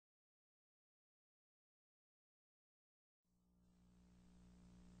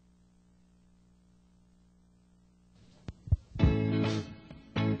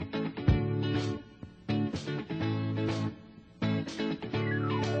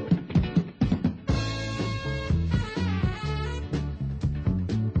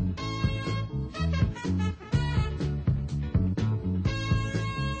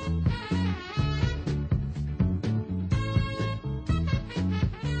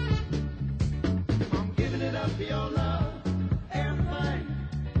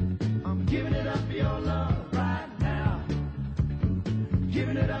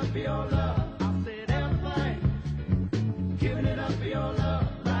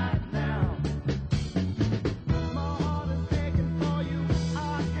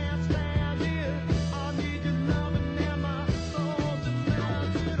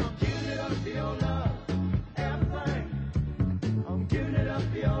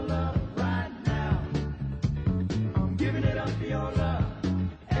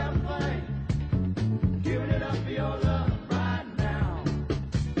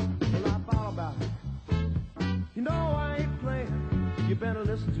You better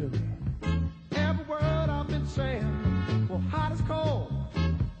listen to me. Every word I've been saying, well, hot is cold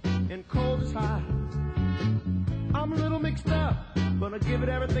and cold is hot. I'm a little mixed up, but I give it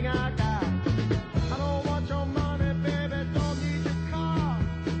everything I got. I don't want your money, baby, don't need your car.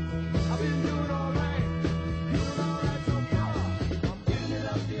 I've been doing all right so far. I'm giving it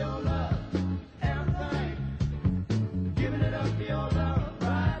up to your love, everything. Giving it up to your love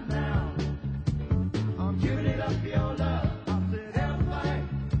right now. I'm giving it up to your love. I said everything.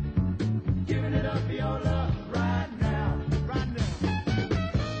 Giving it up to your love right now, right now.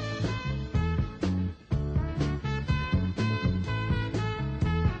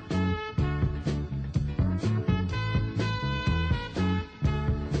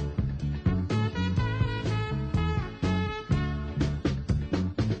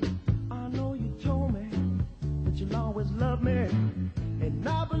 Love me, and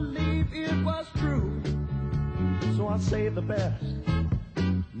I believe it was true. So I saved the best